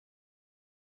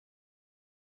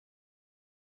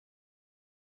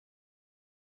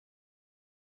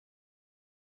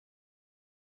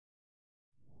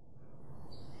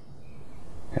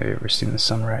Have you ever seen the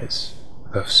sunrise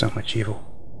above so much evil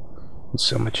and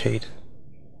so much hate?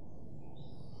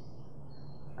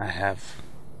 I have,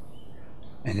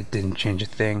 and it didn't change a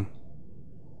thing.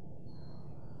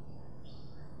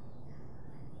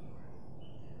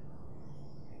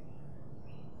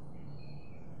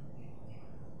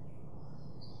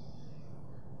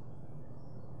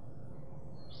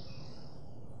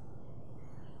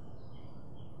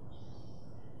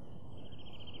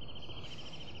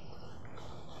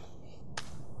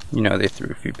 You know, they threw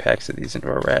a few packs of these into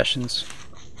our rations.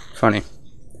 Funny.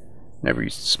 Never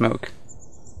used to smoke.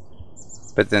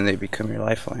 But then they become your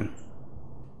lifeline.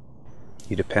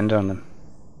 You depend on them.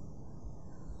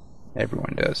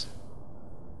 Everyone does.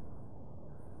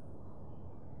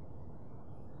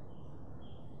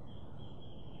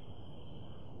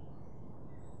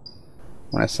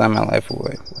 When I signed my life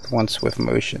away with one swift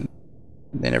motion,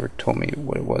 they never told me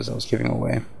what it was I was giving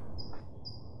away.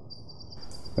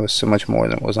 It was so much more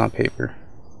than it was on paper.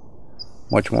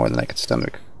 Much more than I could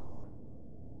stomach.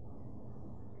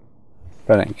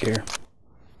 But I didn't care.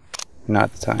 Not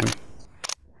at the time.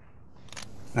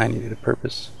 I needed a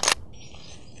purpose.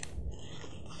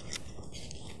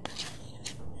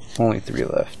 Only 3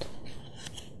 left.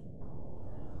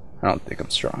 I don't think I'm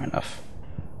strong enough.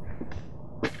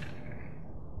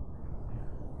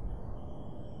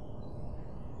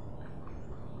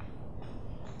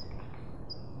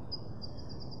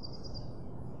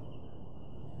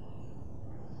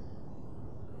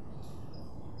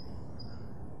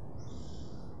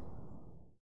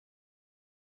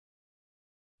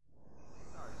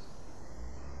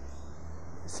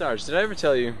 Sarge, did I ever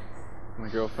tell you my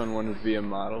girlfriend wanted to be a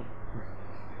model?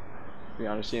 To be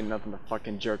honest, she ain't nothing to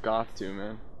fucking jerk off to,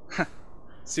 man.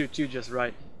 Suits you just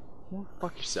right. Well,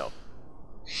 fuck yourself.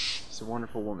 She's a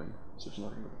wonderful woman. She's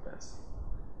nothing but the best.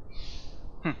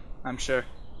 I'm sure.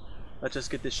 Let's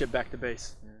just get this shit back to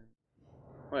base.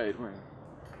 Wait. Where's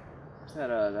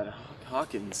that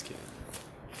Hawkins kid?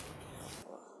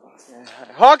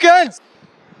 Hawkins!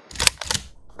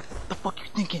 What the fuck you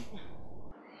thinking?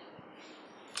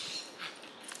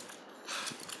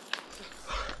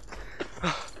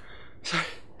 Sorry.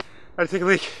 I had to take a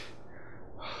leak.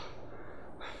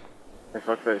 Hey,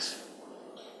 fuckface.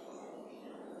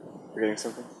 Forgetting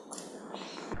something?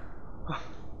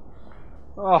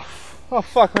 Oh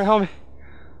fuck, my helmet.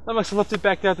 I must have left it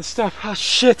back there at the stop. Oh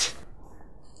shit.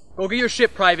 Go get your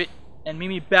shit, Private, and meet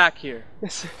me back here.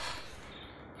 Yes, sir.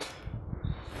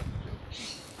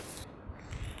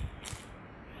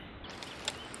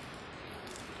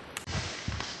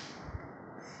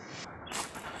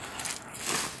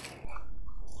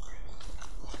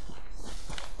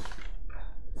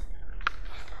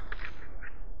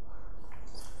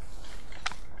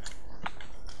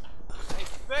 Hey,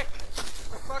 Vic!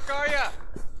 Where the fuck are ya?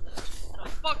 The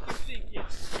fuck you think you?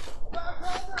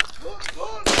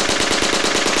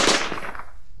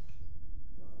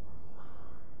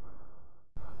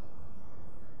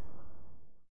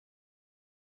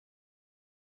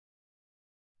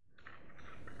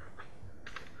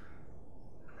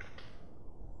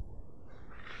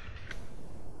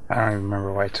 I don't even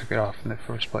remember why I took it off in the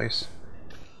first place.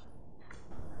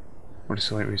 What is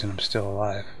the only reason I'm still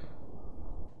alive?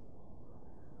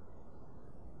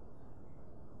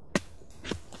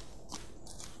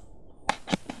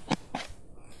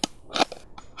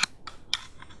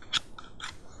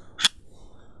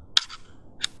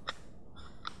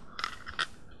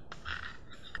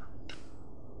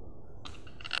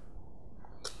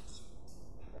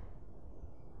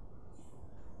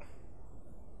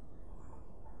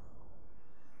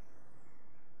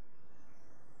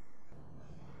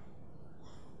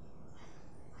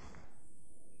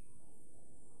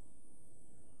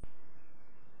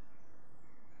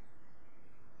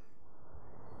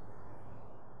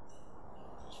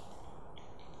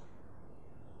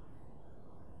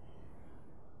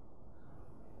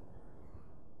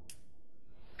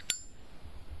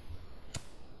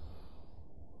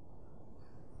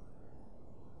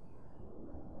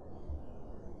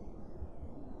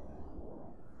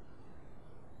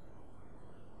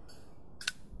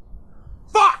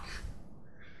 Fuck!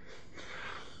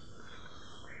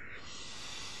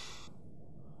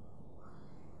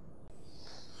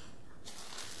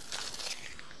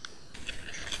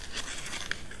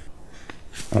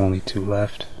 Only 2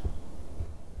 left.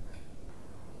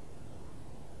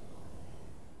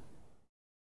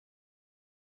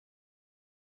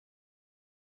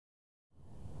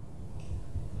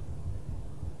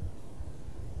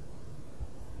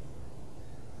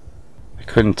 I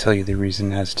couldn't tell you the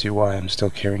reason as to why I'm still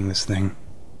carrying this thing.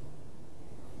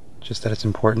 Just that it's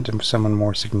important to someone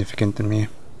more significant than me.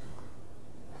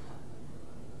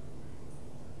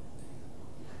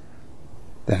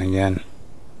 Then again,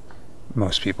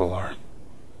 most people are.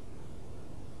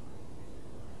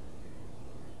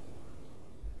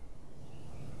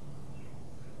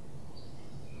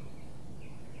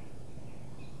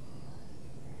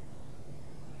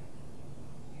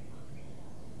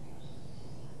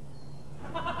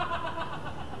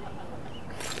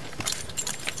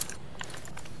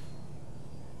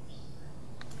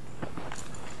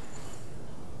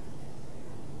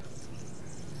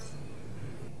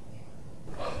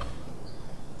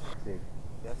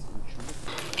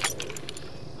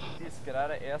 Die ist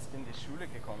gerade erst in die Schule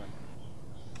gekommen.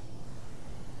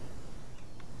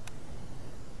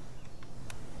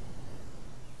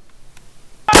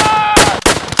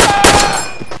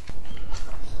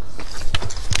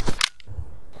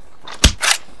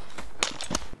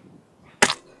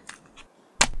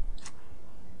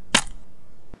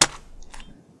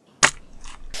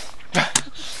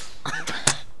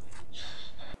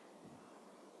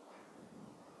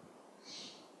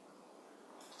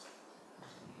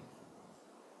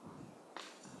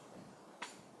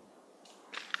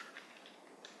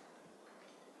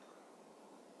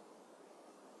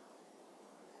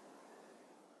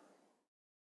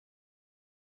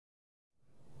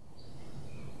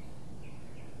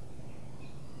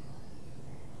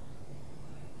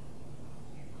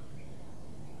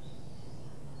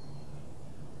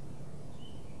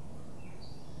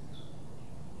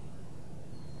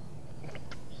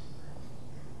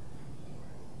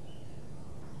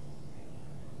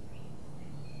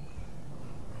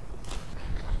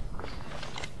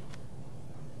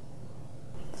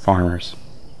 Farmers.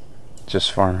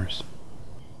 Just farmers.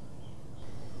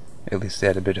 At least they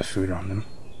had a bit of food on them.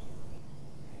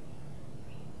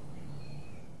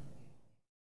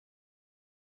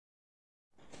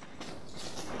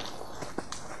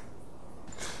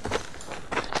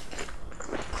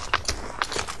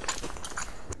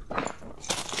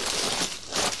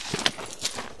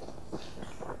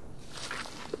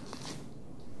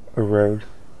 A road.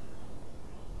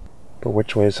 But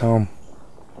which way is home?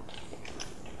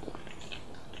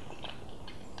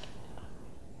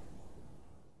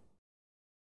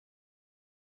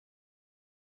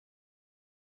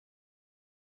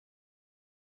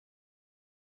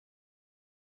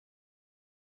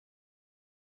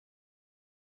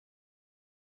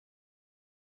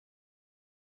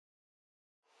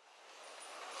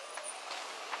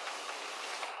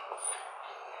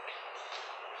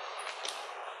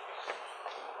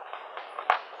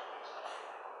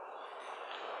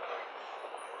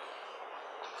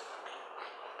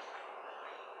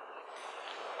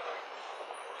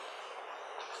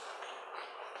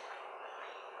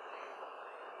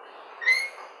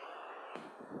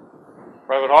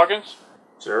 Private Hawkins?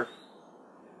 Sir?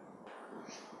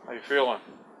 How you feeling?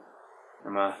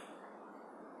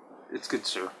 It's good,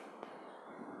 sir.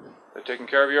 They taking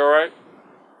care of you alright?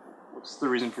 What's the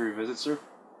reason for your visit, sir?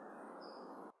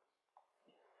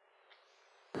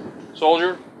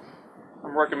 Soldier,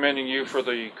 I'm recommending you for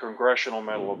the Congressional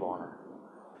Medal of Honor.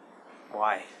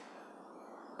 Why?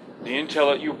 The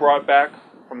intel that you brought back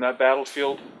from that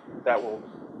battlefield, that will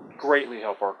greatly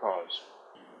help our cause.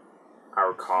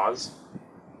 Our cause?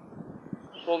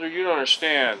 Soldier, you don't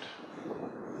understand.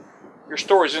 Your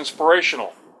story's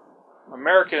inspirational.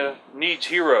 America needs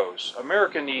heroes.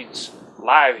 America needs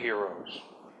live heroes.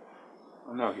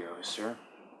 I'm no hero, sir.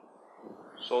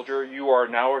 Soldier, you are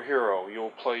now a hero.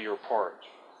 You'll play your part.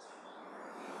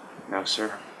 No,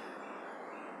 sir.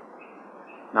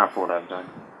 Not for what I've done.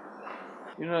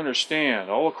 You don't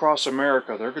understand. All across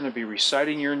America, they're going to be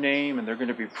reciting your name and they're going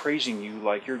to be praising you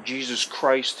like you're Jesus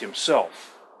Christ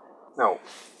himself. No.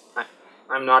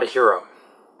 I'm not a hero.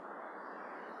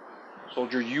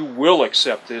 Soldier, you will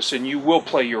accept this and you will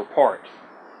play your part.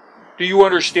 Do you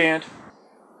understand?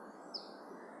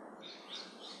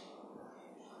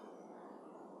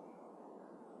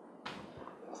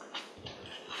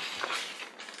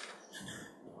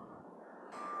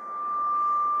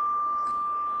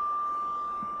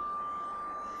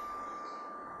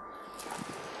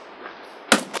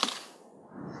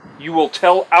 You will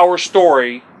tell our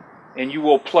story and you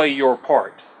will play your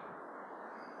part.